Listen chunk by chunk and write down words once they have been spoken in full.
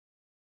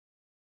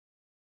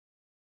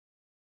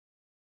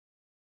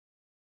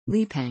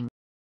Peng.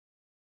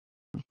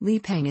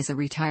 Peng is a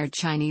retired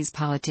Chinese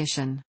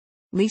politician.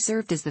 Li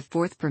served as the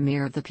fourth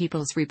Premier of the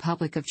People's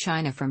Republic of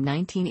China from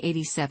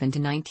 1987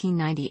 to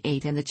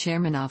 1998 and the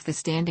Chairman of the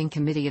Standing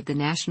Committee of the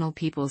National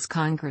People's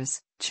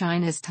Congress,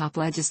 China's top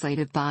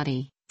legislative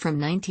body, from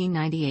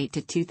 1998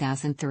 to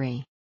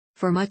 2003.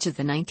 For much of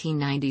the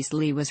 1990s,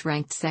 Li was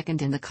ranked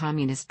second in the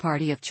Communist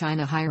Party of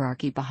China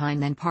hierarchy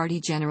behind then-Party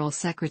General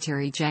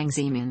Secretary Jiang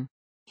Zemin.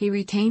 He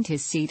retained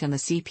his seat on the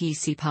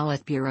CPC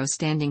Politburo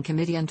Standing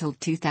Committee until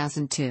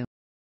 2002.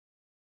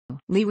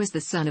 Li was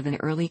the son of an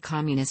early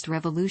communist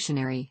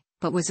revolutionary,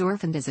 but was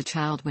orphaned as a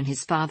child when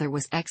his father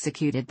was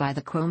executed by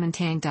the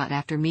Kuomintang.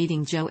 After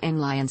meeting Zhou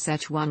Enlai in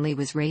Sichuan, Li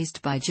was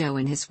raised by Zhou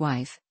and his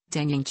wife,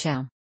 Deng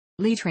Yingqiao.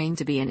 Li trained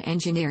to be an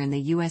engineer in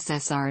the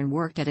USSR and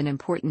worked at an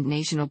important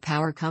national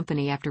power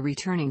company after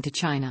returning to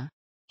China.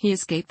 He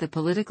escaped the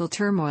political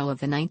turmoil of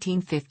the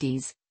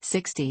 1950s,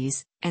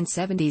 60s, and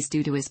 70s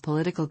due to his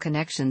political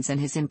connections and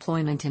his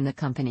employment in the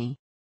company.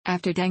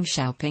 After Deng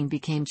Xiaoping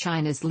became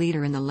China's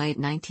leader in the late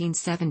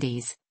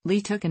 1970s, Li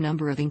took a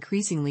number of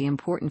increasingly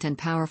important and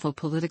powerful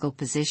political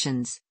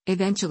positions,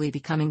 eventually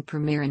becoming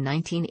premier in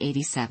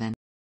 1987.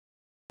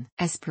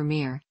 As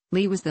premier,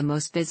 Li was the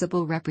most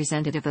visible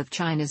representative of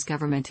China's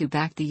government who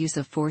backed the use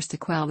of force to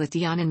quell the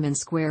Tiananmen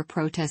Square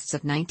protests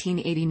of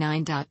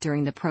 1989.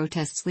 During the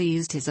protests, Li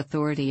used his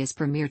authority as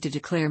premier to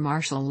declare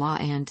martial law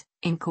and,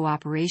 in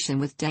cooperation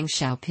with Deng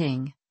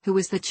Xiaoping, who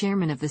was the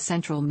chairman of the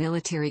Central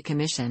Military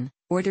Commission,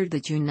 ordered the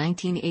June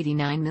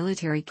 1989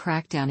 military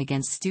crackdown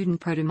against student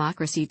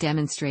pro-democracy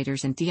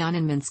demonstrators in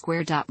Tiananmen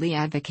Square. Li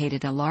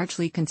advocated a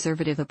largely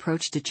conservative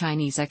approach to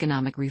Chinese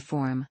economic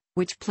reform,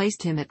 which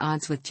placed him at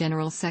odds with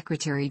General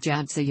Secretary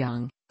Zhao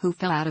Ziyang, who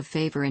fell out of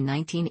favor in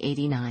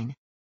 1989.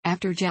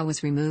 After Zhao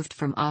was removed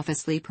from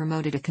office, Li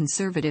promoted a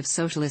conservative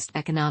socialist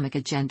economic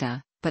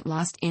agenda, but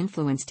lost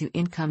influence to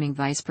incoming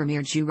Vice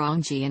Premier Zhu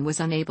Rongji and was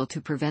unable to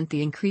prevent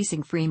the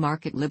increasing free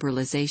market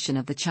liberalization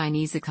of the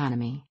Chinese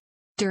economy.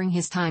 During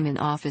his time in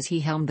office, he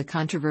helmed the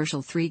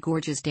controversial Three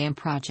Gorges Dam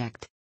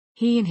project.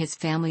 He and his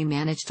family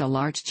managed a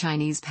large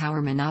Chinese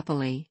power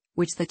monopoly,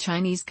 which the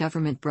Chinese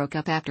government broke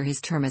up after his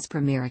term as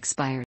premier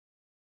expired.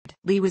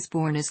 Li was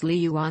born as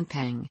Li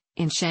Yuanpeng,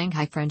 in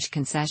Shanghai French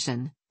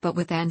Concession, but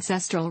with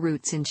ancestral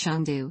roots in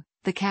Chengdu,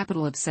 the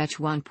capital of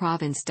Sichuan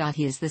province.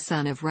 He is the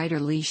son of writer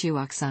Li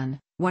Shuoxun,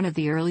 one of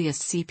the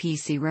earliest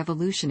CPC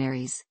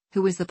revolutionaries,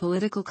 who was the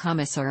political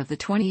commissar of the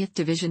 20th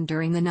Division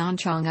during the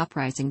Nanchang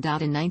Uprising.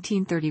 In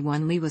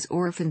 1931, Li was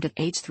orphaned at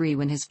age 3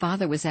 when his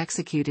father was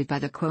executed by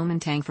the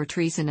Kuomintang for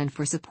treason and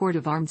for support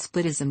of armed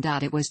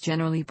splitism. It was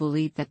generally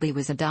believed that Li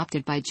was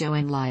adopted by Zhou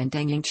Enlai and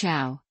Deng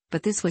Yingqiao,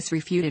 but this was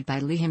refuted by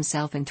Li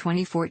himself in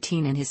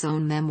 2014 in his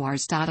own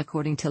memoirs.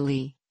 According to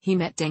Li, he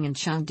met Deng in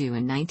Chengdu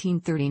in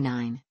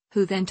 1939,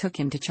 who then took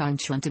him to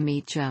Changchun to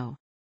meet Zhou.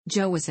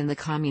 Zhou was in the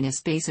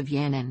communist base of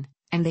Yan'an,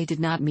 and they did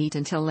not meet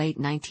until late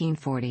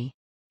 1940.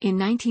 In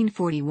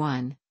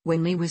 1941,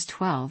 when Li was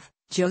 12,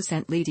 Zhou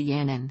sent Li to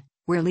Yan'an,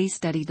 where Li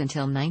studied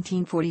until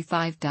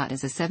 1945.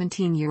 As a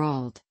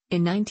 17-year-old,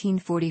 in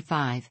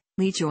 1945,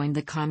 Li joined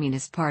the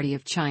Communist Party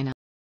of China.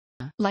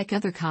 Like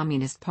other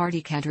Communist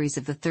Party cadres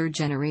of the third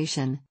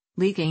generation,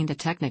 Li gained a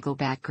technical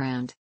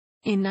background.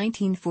 In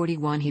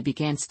 1941, he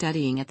began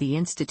studying at the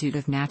Institute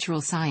of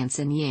Natural Science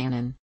in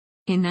Yan'an.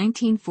 In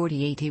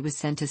 1948, he was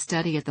sent to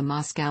study at the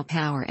Moscow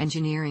Power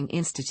Engineering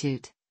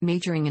Institute,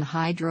 majoring in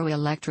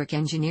hydroelectric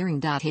engineering.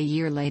 A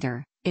year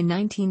later, in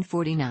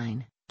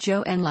 1949,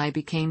 Zhou Enlai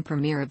became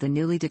premier of the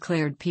newly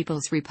declared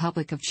People's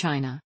Republic of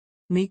China.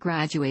 Li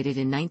graduated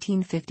in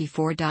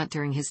 1954.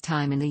 During his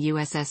time in the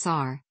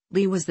USSR,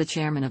 Li was the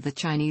chairman of the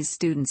Chinese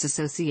Students'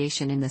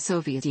 Association in the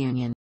Soviet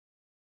Union.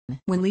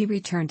 When Li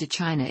returned to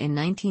China in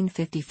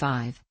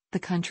 1955, the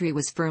country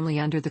was firmly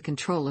under the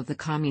control of the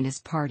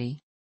Communist Party.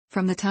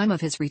 From the time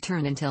of his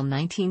return until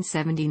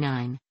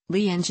 1979,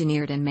 Li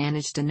engineered and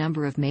managed a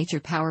number of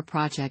major power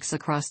projects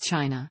across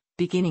China,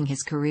 beginning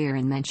his career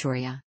in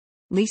Manchuria.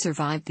 Li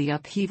survived the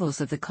upheavals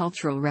of the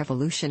Cultural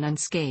Revolution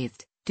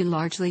unscathed, due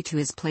largely to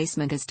his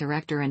placement as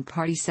director and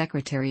party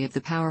secretary of the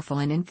powerful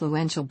and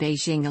influential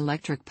Beijing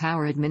Electric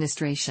Power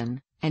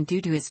Administration, and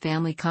due to his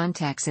family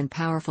contacts in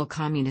powerful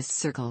communist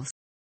circles.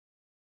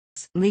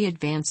 Li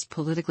advanced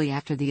politically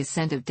after the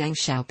ascent of Deng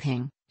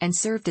Xiaoping, and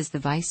served as the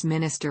Vice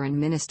Minister and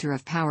Minister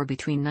of Power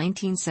between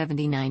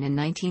 1979 and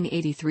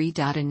 1983.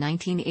 In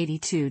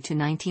 1982 to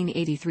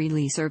 1983,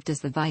 Li served as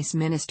the Vice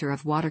Minister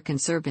of Water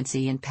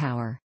Conservancy and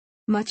Power.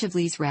 Much of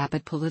Li's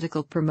rapid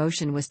political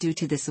promotion was due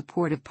to the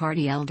support of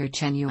party elder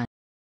Chen Yuan.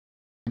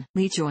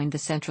 Li joined the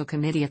Central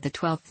Committee at the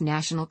 12th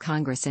National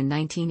Congress in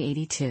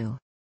 1982.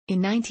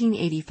 In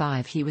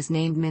 1985, he was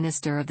named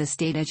Minister of the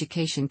State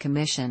Education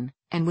Commission,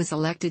 and was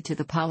elected to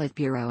the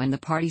Politburo and the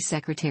party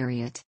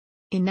secretariat.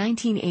 In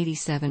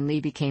 1987, Li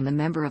became a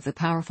member of the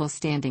powerful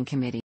Standing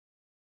Committee.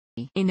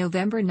 In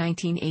November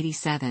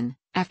 1987,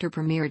 after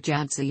Premier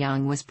Zhao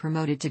Ziyang was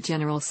promoted to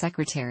General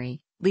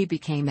Secretary, Li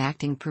became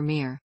acting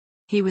Premier.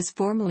 He was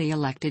formally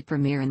elected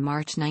Premier in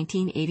March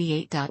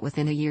 1988.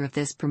 Within a year of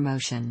this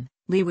promotion,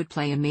 Li would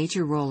play a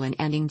major role in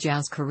ending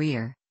Zhao's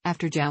career,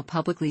 After Zhao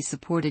publicly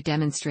supported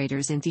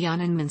demonstrators in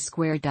Tiananmen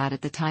Square.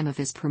 At the time of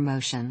his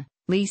promotion,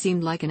 Li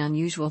seemed like an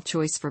unusual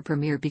choice for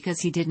premier because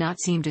he did not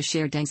seem to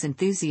share Deng's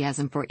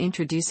enthusiasm for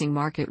introducing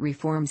market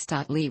reforms.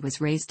 Li was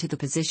raised to the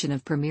position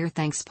of premier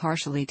thanks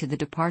partially to the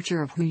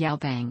departure of Hu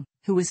Yaobang,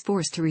 who was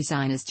forced to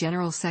resign as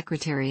general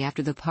secretary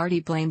after the party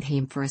blamed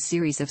him for a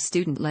series of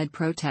student-led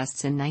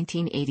protests in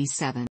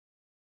 1987.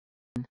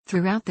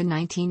 Throughout the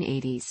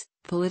 1980s,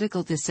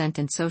 political dissent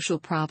and social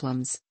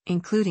problems,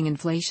 including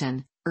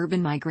inflation,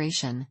 urban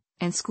migration,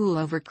 and school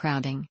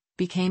overcrowding,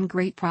 became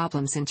great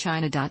problems in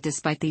China.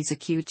 Despite these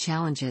acute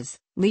challenges,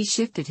 Li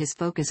shifted his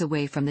focus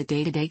away from the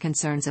day-to-day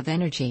concerns of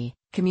energy,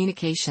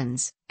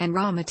 communications, and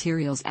raw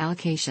materials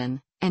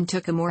allocation, and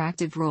took a more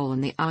active role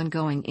in the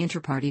ongoing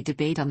inter-party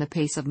debate on the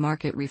pace of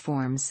market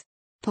reforms.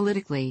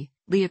 Politically,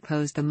 Li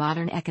opposed the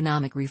modern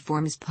economic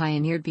reforms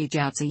pioneered by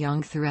Zhao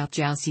Ziyang throughout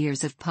Zhao's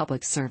years of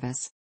public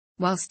service.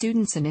 While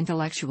students and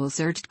intellectuals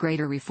urged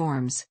greater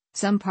reforms,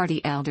 some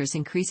party elders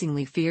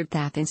increasingly feared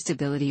that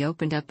instability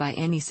opened up by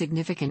any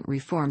significant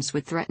reforms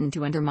would threaten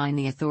to undermine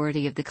the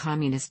authority of the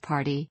Communist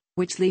Party,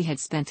 which Li had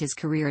spent his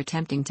career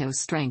attempting to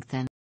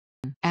strengthen.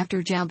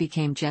 After Zhao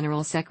became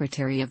General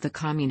Secretary of the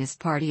Communist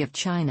Party of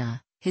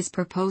China, his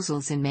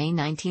proposals in May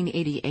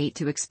 1988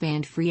 to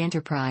expand free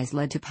enterprise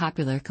led to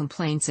popular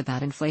complaints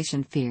about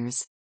inflation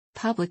fears.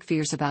 Public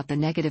fears about the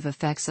negative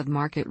effects of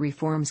market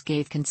reforms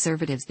gave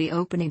conservatives the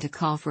opening to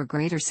call for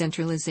greater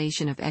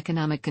centralization of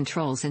economic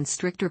controls and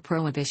stricter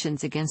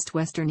prohibitions against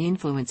Western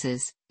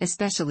influences,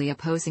 especially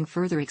opposing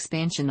further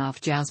expansion of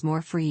Zhao's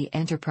more free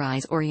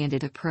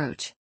enterprise-oriented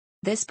approach.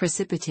 This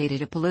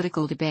precipitated a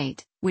political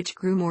debate, which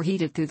grew more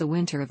heated through the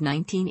winter of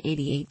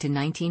 1988 to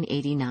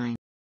 1989.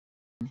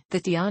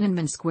 The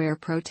Tiananmen Square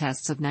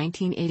protests of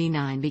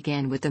 1989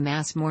 began with the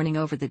mass mourning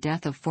over the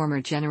death of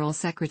former General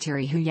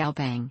Secretary Hu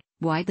Yaobang,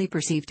 widely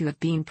perceived to have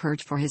been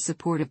purged for his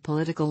support of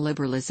political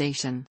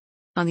liberalization.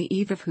 On the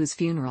eve of Hu's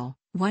funeral,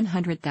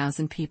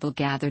 100,000 people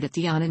gathered at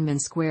Tiananmen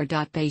Square.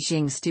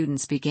 Beijing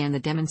students began the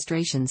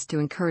demonstrations to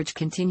encourage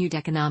continued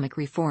economic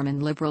reform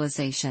and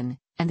liberalization,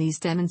 and these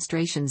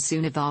demonstrations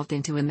soon evolved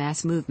into a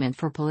mass movement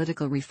for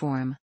political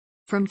reform.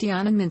 From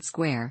Tiananmen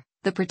Square,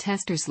 the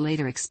protesters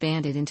later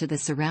expanded into the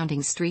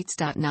surrounding streets.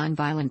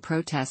 Nonviolent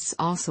protests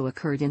also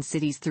occurred in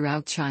cities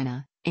throughout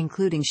China,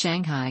 including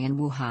Shanghai and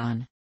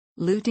Wuhan.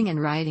 Looting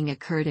and rioting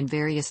occurred in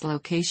various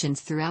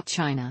locations throughout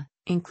China,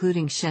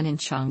 including Shenzhen and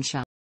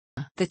Changsha.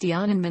 The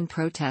Tiananmen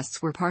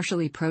protests were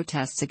partially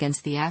protests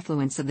against the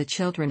affluence of the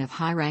children of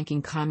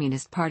high-ranking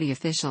Communist Party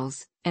officials,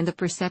 and the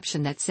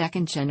perception that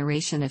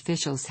second-generation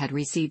officials had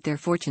received their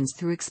fortunes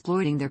through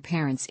exploiting their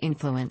parents'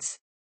 influence.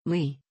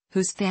 Li,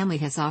 whose family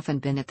has often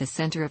been at the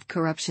center of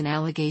corruption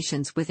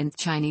allegations within the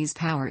Chinese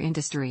power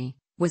industry,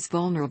 was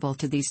vulnerable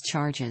to these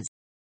charges.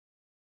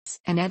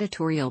 An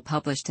editorial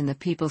published in the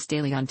People's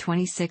Daily on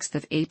 26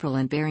 April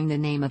and bearing the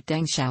name of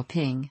Deng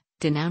Xiaoping,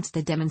 denounced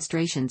the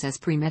demonstrations as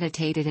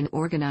premeditated and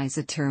organized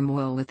a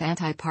turmoil with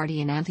anti-party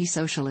and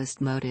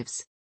anti-socialist motives.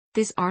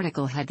 This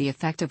article had the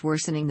effect of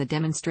worsening the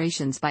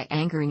demonstrations by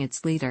angering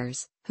its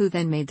leaders, who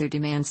then made their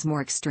demands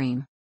more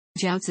extreme.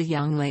 Zhao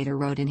Ziyang later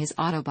wrote in his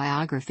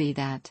autobiography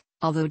that,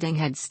 although Deng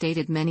had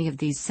stated many of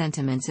these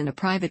sentiments in a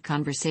private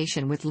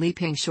conversation with Li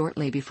Peng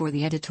shortly before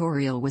the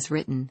editorial was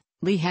written,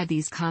 Li had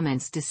these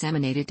comments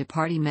disseminated to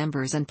party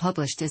members and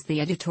published as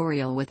the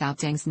editorial without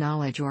Deng's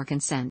knowledge or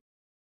consent.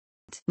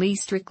 Li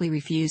strictly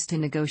refused to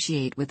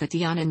negotiate with the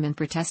Tiananmen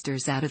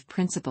protesters out of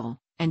principle,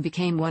 and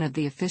became one of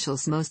the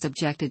officials most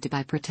objected to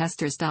by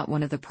protesters.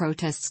 One of the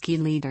protest's key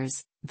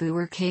leaders, Vu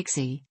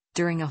Keixi,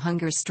 during a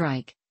hunger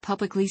strike,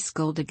 publicly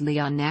scolded Li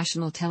on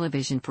national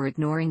television for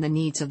ignoring the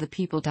needs of the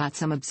people.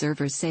 Some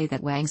observers say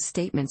that Wang's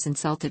statements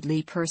insulted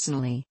Li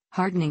personally,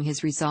 hardening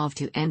his resolve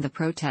to end the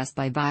protest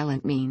by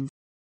violent means.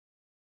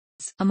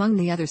 Among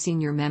the other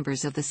senior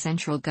members of the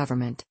central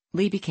government,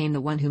 Li became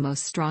the one who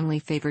most strongly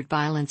favored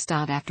violence.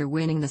 After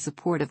winning the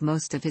support of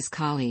most of his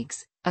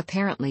colleagues,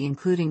 apparently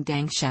including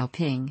Deng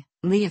Xiaoping,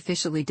 Li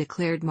officially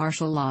declared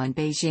martial law in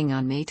Beijing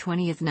on May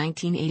 20,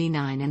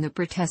 1989, and the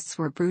protests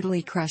were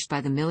brutally crushed by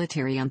the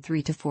military on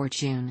 3–4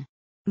 June.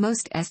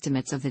 Most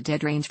estimates of the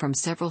dead range from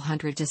several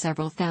hundred to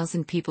several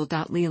thousand people.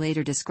 Li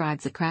later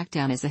described the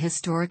crackdown as a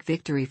historic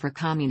victory for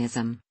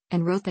communism,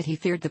 and wrote that he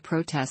feared the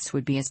protests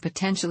would be as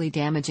potentially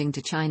damaging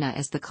to China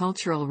as the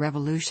Cultural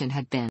Revolution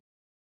had been.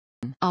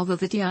 Although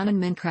the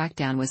Tiananmen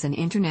crackdown was an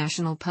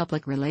international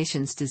public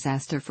relations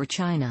disaster for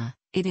China,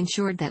 it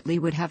ensured that Li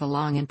would have a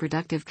long and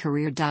productive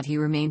career. He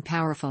remained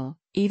powerful,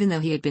 even though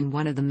he had been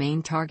one of the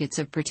main targets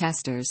of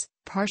protesters,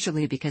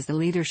 partially because the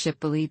leadership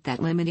believed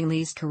that limiting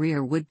Li's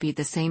career would be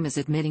the same as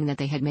admitting that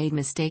they had made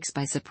mistakes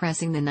by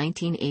suppressing the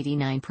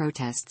 1989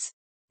 protests.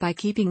 By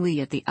keeping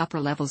Li at the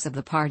upper levels of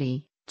the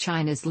party,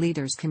 China's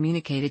leaders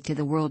communicated to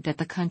the world that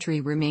the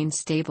country remained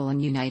stable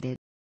and united.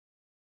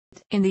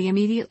 In the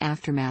immediate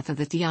aftermath of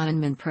the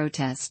Tiananmen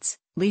protests,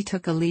 Li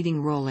took a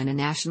leading role in a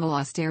national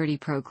austerity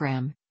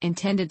program,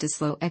 intended to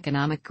slow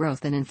economic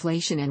growth and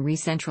inflation and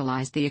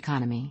re-centralize the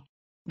economy.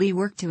 Li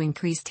worked to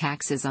increase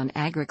taxes on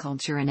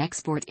agriculture and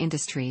export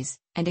industries,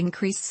 and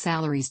increased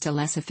salaries to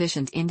less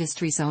efficient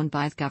industries owned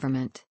by the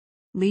government.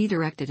 Li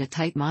directed a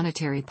tight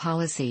monetary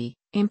policy,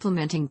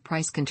 implementing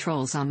price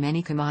controls on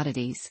many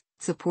commodities,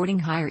 supporting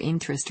higher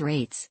interest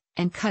rates,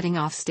 and cutting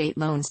off state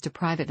loans to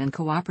private and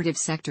cooperative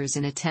sectors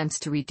in attempts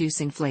to reduce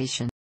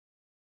inflation.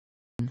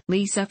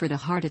 Li suffered a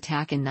heart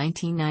attack in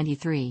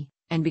 1993,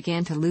 and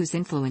began to lose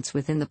influence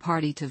within the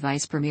party to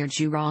Vice Premier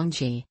Zhu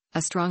Rongji,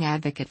 a strong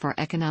advocate for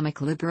economic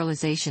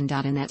liberalization.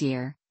 In that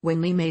year, when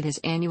Li made his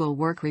annual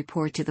work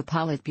report to the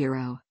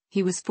Politburo,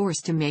 he was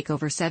forced to make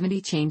over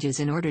 70 changes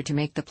in order to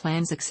make the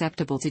plans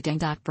acceptable to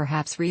Deng.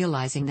 Perhaps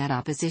realizing that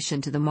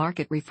opposition to the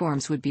market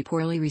reforms would be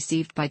poorly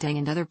received by Deng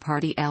and other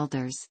party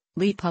elders,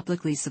 Li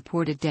publicly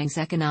supported Deng's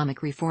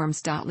economic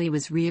reforms. Li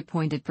was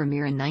reappointed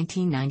premier in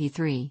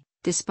 1993,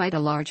 despite a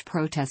large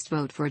protest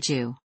vote for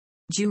Zhu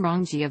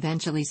Rongji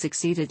eventually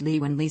succeeded Li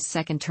when Li's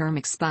second term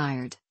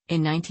expired,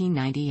 in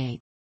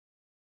 1998.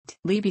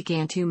 Li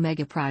began 2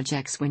 mega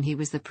projects when he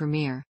was the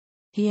premier.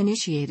 He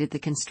initiated the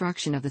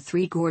construction of the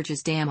Three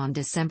Gorges Dam on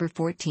December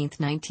 14,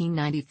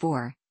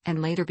 1994,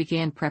 and later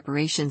began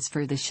preparations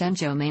for the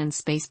Shenzhou manned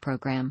space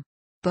program.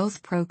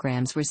 Both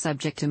programs were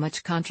subject to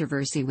much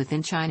controversy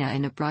within China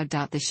and abroad.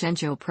 The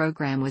Shenzhou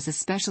program was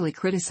especially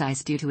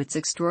criticized due to its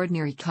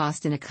extraordinary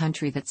cost in a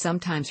country that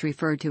sometimes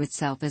referred to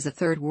itself as a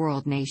third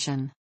world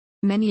nation.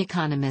 Many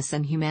economists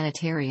and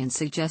humanitarians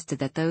suggested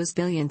that those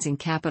billions in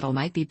capital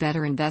might be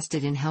better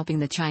invested in helping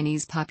the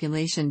Chinese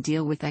population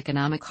deal with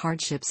economic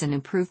hardships and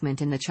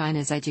improvement in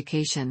China's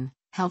education,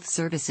 health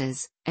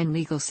services, and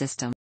legal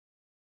system.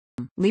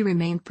 Li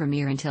remained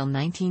premier until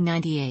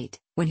 1998,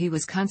 when he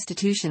was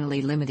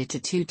constitutionally limited to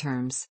 2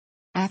 terms.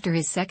 After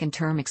his second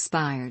term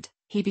expired,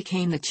 he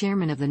became the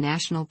chairman of the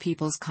National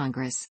People's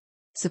Congress.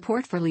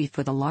 Support for Li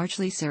for the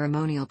largely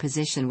ceremonial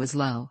position was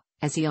low,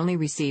 as he only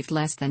received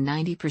less than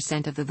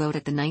 90% of the vote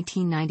at the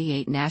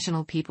 1998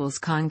 National People's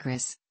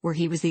Congress, where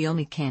he was the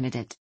only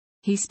candidate.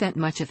 He spent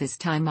much of his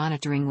time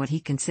monitoring what he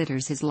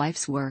considers his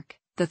life's work,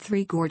 the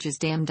Three Gorges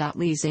Dam.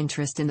 Li's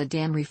interest in the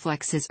dam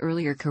reflects his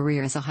earlier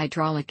career as a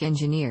hydraulic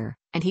engineer,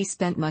 and he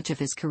spent much of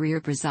his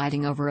career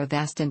presiding over a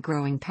vast and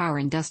growing power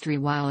industry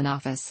while in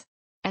office.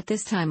 At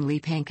this time,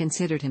 Peng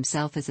considered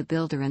himself as a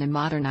builder and a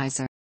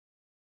modernizer.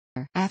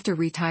 After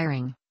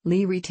retiring,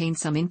 Li retained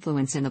some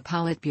influence in the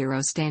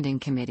Politburo Standing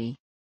Committee.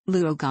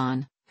 Luo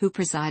Gan, who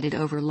presided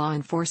over law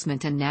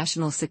enforcement and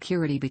national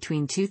security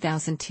between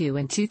 2002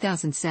 and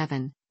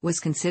 2007, was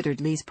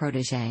considered Li's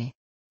protégé.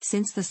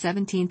 Since the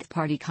 17th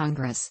Party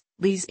Congress,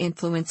 Li's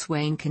influence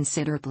waned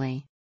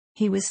considerably.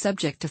 He was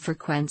subject to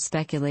frequent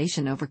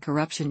speculation over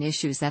corruption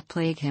issues that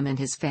plague him and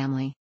his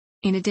family.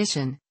 In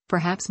addition,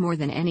 perhaps more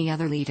than any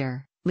other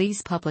leader,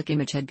 Li's public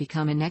image had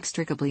become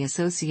inextricably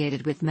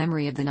associated with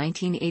memory of the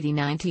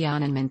 1989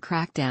 Tiananmen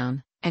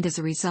crackdown, and as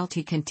a result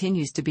he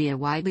continues to be a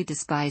widely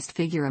despised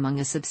figure among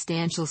a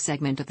substantial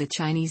segment of the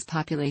Chinese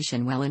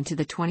population well into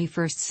the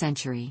 21st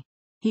century.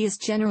 He is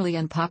generally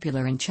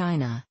unpopular in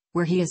China,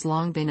 where he has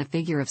long been a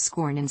figure of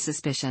scorn and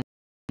suspicion.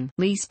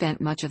 Li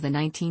spent much of the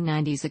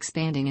 1990s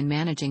expanding and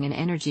managing an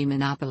energy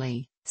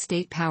monopoly,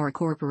 State Power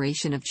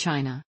Corporation of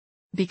China.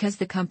 Because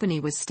the company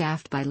was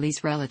staffed by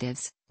Li's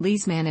relatives,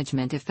 Li's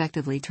management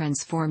effectively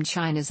transformed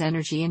China's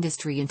energy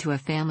industry into a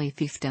family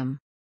fiefdom.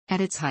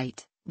 At its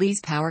height, Li's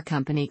power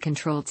company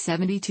controlled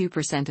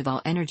 72% of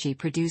all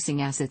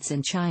energy-producing assets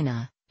in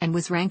China, and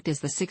was ranked as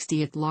the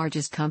 60th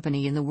largest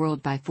company in the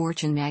world by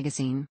Fortune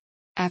magazine.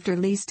 After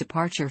Li's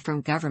departure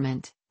from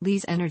government,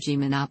 Li's energy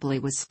monopoly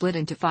was split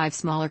into 5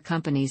 smaller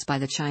companies by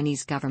the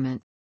Chinese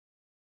government.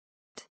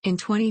 In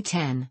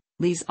 2010,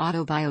 Li's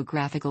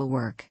autobiographical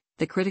work,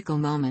 The Critical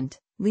Moment,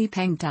 Li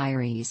Peng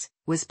Diaries,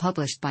 was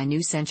published by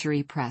New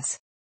Century Press.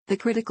 The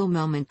Critical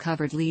Moment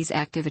covered Li's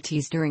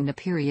activities during the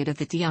period of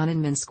the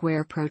Tiananmen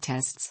Square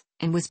protests,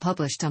 and was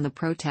published on the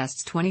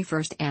protests'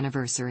 21st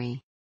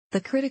anniversary.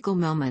 The Critical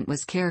Moment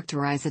was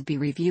characterized by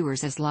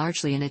reviewers as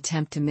largely an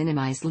attempt to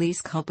minimize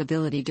Li's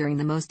culpability during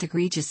the most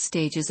egregious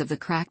stages of the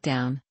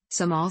crackdown.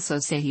 Some also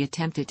say he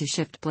attempted to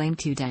shift blame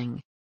to Deng.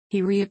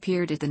 He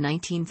reappeared at the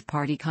 19th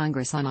Party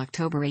Congress on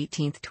October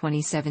 18,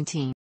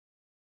 2017.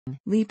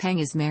 Li Peng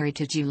is married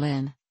to Zhu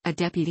Lin, a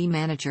deputy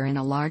manager in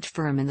a large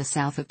firm in the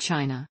south of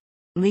China.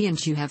 Li and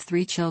Zhu have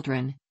 3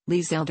 children,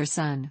 Li's elder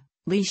son,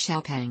 Li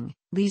Xiaopeng,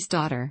 Li's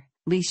daughter,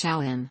 Li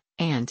Xiaoyan,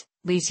 and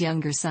Li's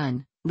younger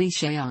son, Li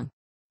Xiaoyang.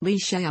 Li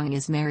Xiaoyang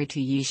is married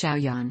to Yi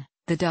Xiaoyan,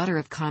 the daughter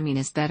of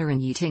communist veteran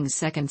Yi Ting's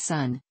second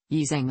son,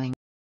 Yi Zhengling.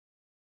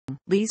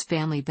 Li's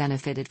family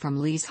benefited from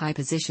Li's high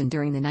position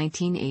during the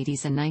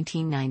 1980s and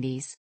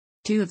 1990s.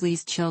 2 of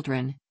Li's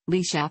children,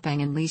 Li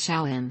Xiaopeng and Li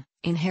Xiaoyan,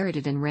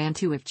 inherited and ran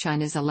 2 of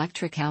China's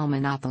electrical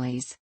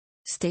monopolies.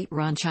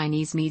 State-run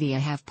Chinese media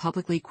have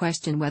publicly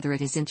questioned whether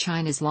it is in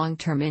China's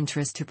long-term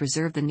interest to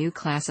preserve the new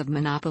class of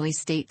monopoly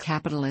state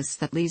capitalists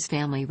that Li's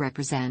family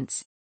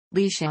represents.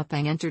 Li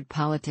Xiaopeng entered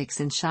politics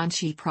in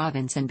Shanxi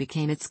province and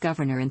became its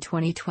governor in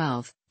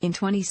 2012. In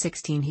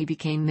 2016 he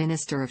became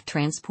Minister of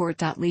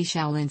Transport. Li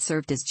Xiaolin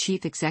served as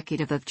Chief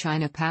Executive of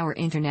China Power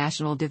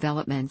International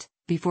Development,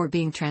 before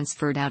being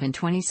transferred out in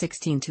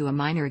 2016 to a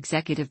minor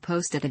executive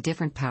post at a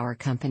different power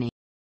company.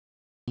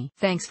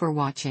 Thanks for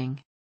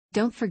watching.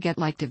 Don't forget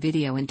like the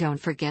video and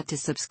don't forget to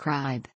subscribe.